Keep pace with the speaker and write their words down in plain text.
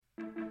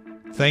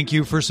Thank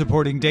you for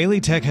supporting Daily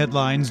Tech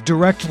Headlines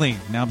directly.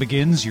 Now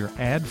begins your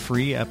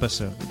ad-free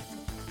episode.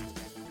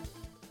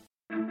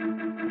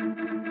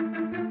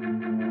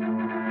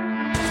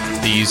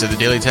 These are the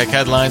Daily Tech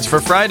Headlines for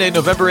Friday,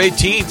 November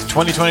 18th,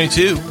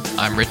 2022.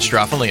 I'm Rich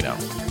Straffolino.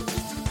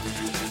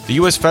 The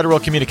U.S. Federal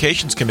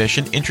Communications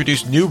Commission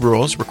introduced new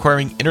rules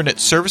requiring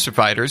internet service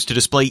providers to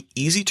display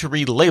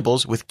easy-to-read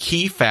labels with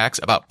key facts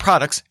about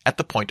products at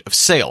the point of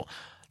sale.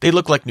 They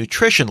look like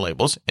nutrition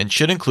labels and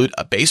should include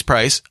a base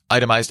price,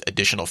 itemized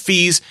additional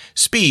fees,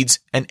 speeds,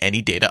 and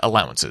any data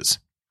allowances.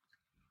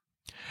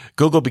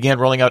 Google began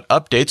rolling out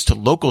updates to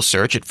local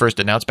search it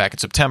first announced back in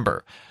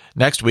September.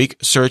 Next week,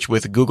 search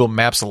with Google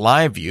Maps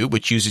Live View,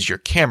 which uses your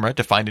camera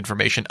to find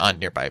information on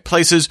nearby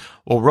places,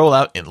 will roll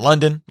out in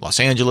London, Los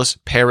Angeles,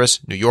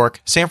 Paris, New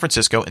York, San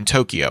Francisco, and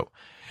Tokyo.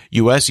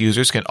 U.S.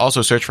 users can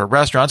also search for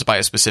restaurants by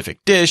a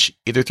specific dish,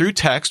 either through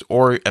text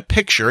or a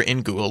picture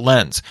in Google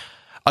Lens.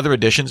 Other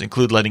additions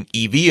include letting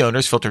EV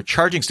owners filter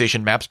charging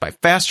station maps by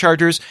fast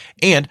chargers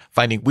and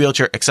finding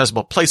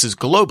wheelchair-accessible places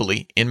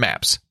globally in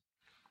maps.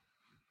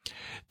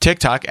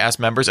 TikTok asked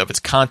members of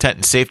its Content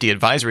and Safety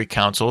Advisory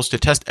Councils to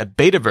test a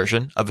beta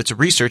version of its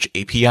Research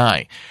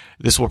API.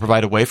 This will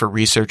provide a way for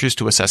researchers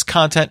to assess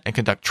content and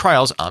conduct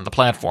trials on the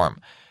platform.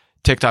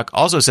 TikTok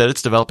also said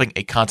it's developing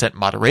a Content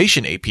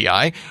Moderation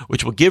API,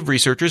 which will give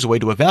researchers a way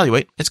to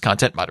evaluate its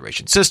content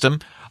moderation system,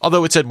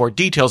 although it said more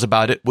details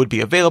about it would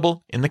be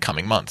available in the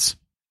coming months.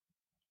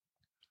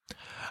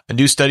 A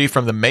new study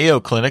from the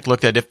Mayo Clinic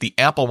looked at if the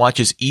Apple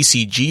Watch's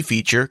ECG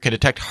feature can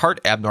detect heart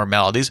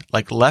abnormalities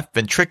like left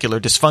ventricular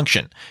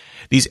dysfunction.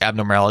 These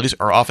abnormalities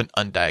are often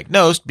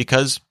undiagnosed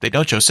because they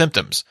don't show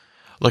symptoms.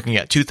 Looking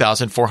at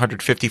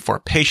 2,454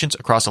 patients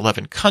across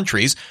 11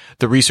 countries,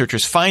 the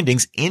researchers'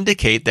 findings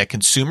indicate that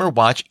consumer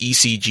watch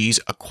ECGs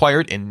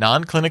acquired in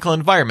non-clinical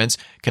environments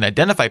can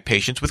identify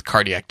patients with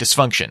cardiac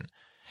dysfunction.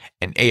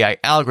 An AI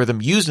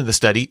algorithm used in the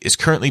study is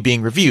currently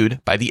being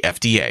reviewed by the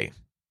FDA.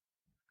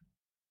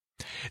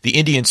 The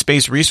Indian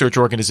Space Research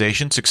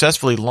Organization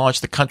successfully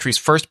launched the country's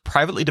first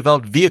privately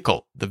developed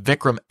vehicle, the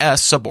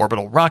Vikram-S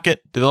suborbital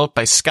rocket developed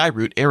by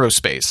Skyroot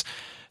Aerospace.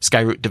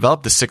 Skyroot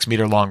developed the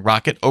 6-meter-long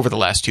rocket over the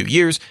last 2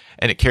 years,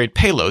 and it carried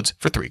payloads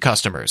for 3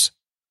 customers.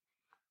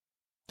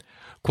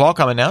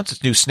 Qualcomm announced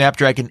its new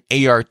Snapdragon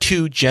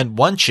AR2 Gen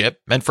 1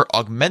 chip meant for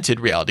augmented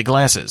reality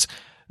glasses.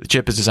 The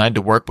chip is designed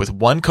to work with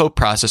one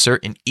coprocessor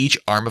in each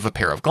arm of a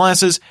pair of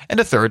glasses and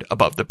a third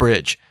above the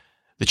bridge.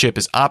 The chip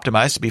is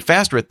optimized to be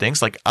faster at things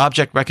like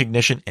object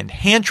recognition and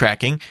hand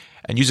tracking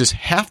and uses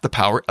half the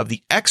power of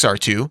the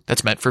XR2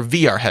 that's meant for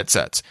VR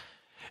headsets.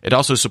 It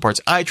also supports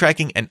eye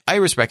tracking and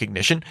iris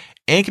recognition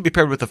and can be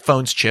paired with the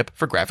phone's chip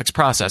for graphics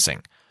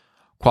processing.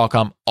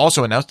 Qualcomm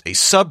also announced a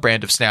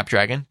sub-brand of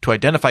Snapdragon to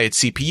identify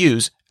its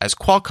CPUs as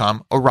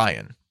Qualcomm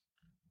Orion.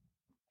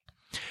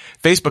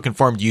 Facebook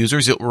informed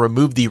users it will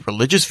remove the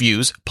religious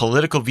views,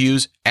 political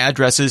views,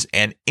 addresses,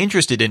 and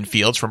interested in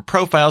fields from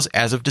profiles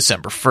as of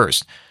December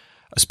 1st.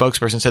 A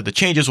spokesperson said the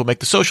changes will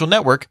make the social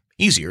network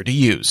easier to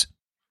use.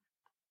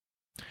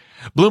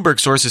 Bloomberg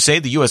sources say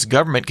the U.S.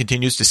 government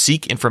continues to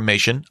seek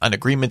information on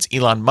agreements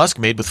Elon Musk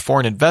made with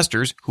foreign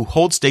investors who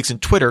hold stakes in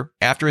Twitter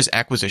after his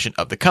acquisition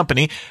of the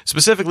company,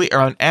 specifically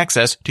around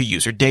access to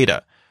user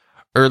data.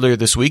 Earlier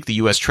this week, the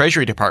U.S.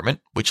 Treasury Department,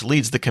 which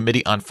leads the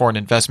Committee on Foreign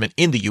Investment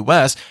in the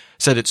U.S.,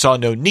 said it saw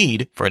no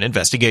need for an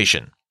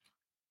investigation.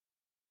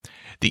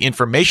 The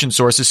information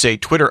sources say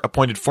Twitter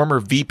appointed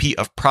former VP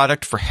of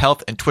Product for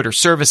Health and Twitter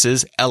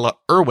Services, Ella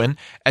Irwin,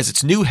 as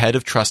its new head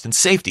of trust and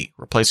safety,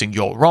 replacing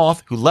Yoel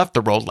Roth, who left the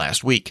role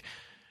last week.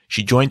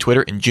 She joined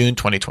Twitter in June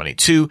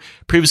 2022,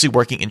 previously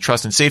working in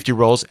trust and safety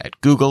roles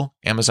at Google,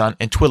 Amazon,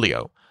 and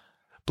Twilio.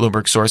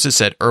 Bloomberg sources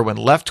said Irwin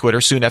left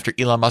Twitter soon after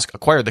Elon Musk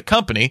acquired the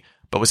company,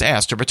 but was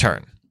asked to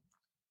return.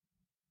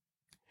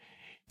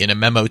 In a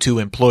memo to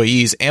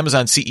employees,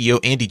 Amazon CEO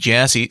Andy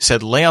Jassy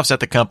said layoffs at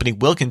the company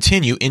will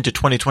continue into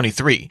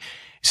 2023. He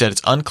said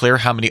it's unclear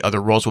how many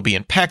other roles will be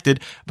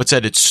impacted, but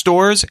said its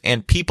stores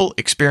and people,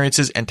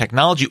 experiences, and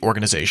technology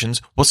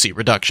organizations will see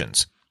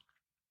reductions.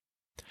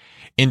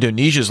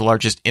 Indonesia's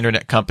largest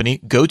internet company,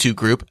 GoTo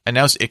Group,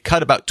 announced it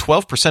cut about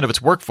 12% of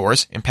its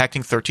workforce, impacting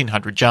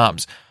 1,300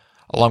 jobs.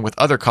 Along with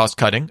other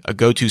cost-cutting, a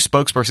GoTo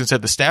spokesperson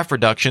said the staff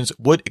reductions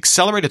would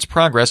accelerate its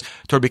progress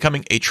toward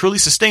becoming a truly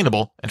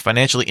sustainable and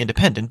financially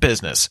independent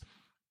business.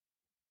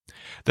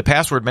 The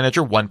password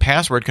manager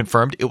 1Password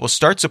confirmed it will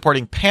start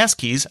supporting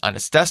passkeys on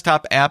its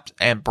desktop apps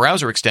and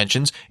browser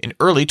extensions in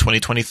early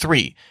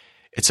 2023.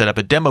 It set up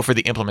a demo for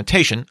the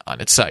implementation on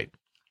its site.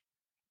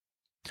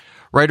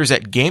 Writers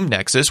at Game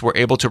Nexus were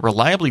able to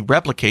reliably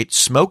replicate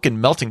smoke and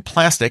melting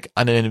plastic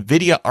on an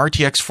NVIDIA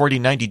RTX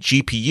 4090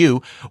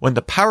 GPU when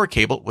the power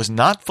cable was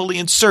not fully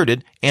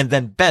inserted and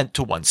then bent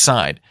to one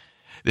side.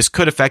 This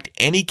could affect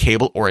any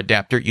cable or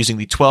adapter using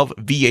the 12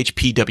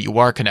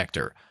 VHPWR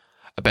connector.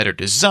 A better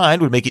design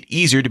would make it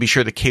easier to be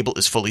sure the cable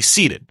is fully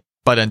seated.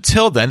 But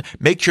until then,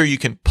 make sure you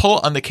can pull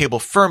on the cable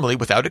firmly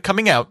without it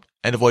coming out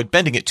and avoid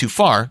bending it too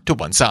far to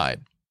one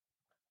side.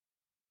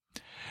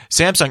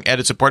 Samsung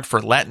added support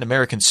for Latin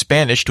American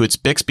Spanish to its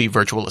Bixby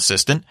virtual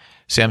assistant.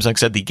 Samsung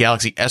said the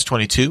Galaxy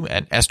S22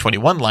 and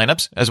S21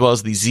 lineups, as well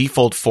as the Z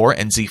Fold 4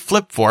 and Z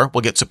Flip 4,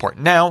 will get support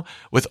now,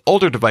 with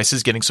older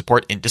devices getting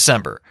support in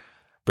December.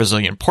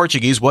 Brazilian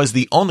Portuguese was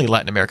the only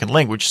Latin American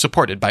language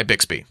supported by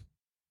Bixby.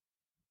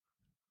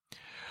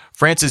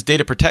 France's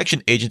data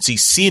protection agency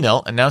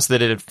CNIL announced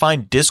that it had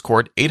fined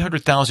Discord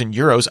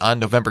 €800,000 on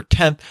November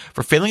 10th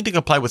for failing to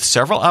comply with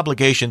several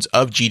obligations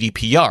of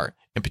GDPR,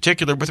 in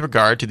particular with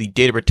regard to the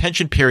data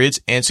retention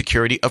periods and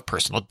security of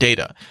personal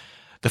data.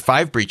 The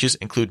 5 breaches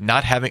include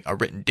not having a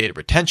written data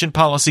retention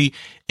policy,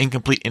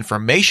 incomplete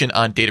information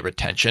on data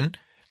retention,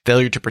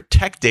 failure to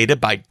protect data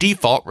by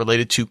default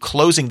related to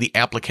closing the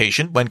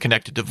application when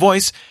connected to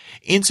voice,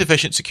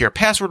 insufficient secure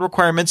password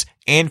requirements,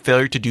 and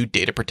failure to do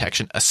data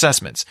protection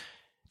assessments.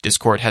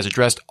 Discord has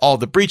addressed all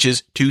the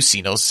breaches to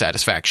CNIL's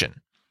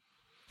satisfaction.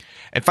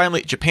 And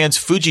finally, Japan's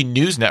Fuji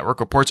News Network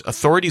reports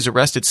authorities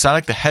arrested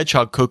Sonic the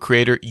Hedgehog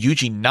co-creator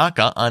Yuji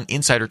Naka on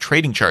insider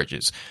trading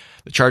charges.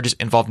 The charges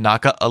involve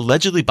Naka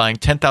allegedly buying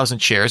 10,000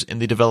 shares in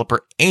the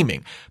developer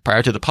Aiming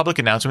prior to the public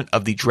announcement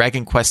of the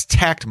Dragon Quest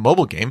Tact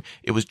mobile game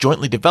it was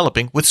jointly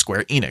developing with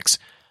Square Enix.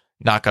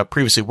 Naka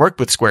previously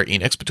worked with Square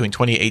Enix between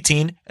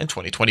 2018 and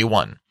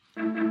 2021.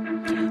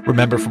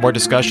 Remember, for more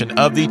discussion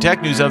of the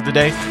tech news of the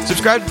day,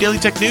 subscribe to Daily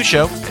Tech News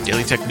Show at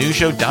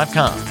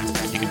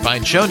dailytechnewsshow.com. You can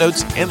find show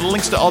notes and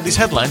links to all these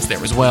headlines there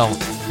as well.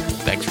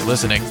 Thanks for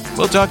listening.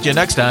 We'll talk to you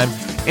next time.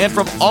 And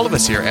from all of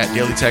us here at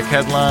Daily Tech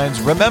Headlines,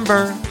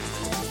 remember,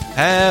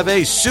 have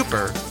a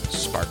super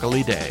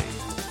sparkly day.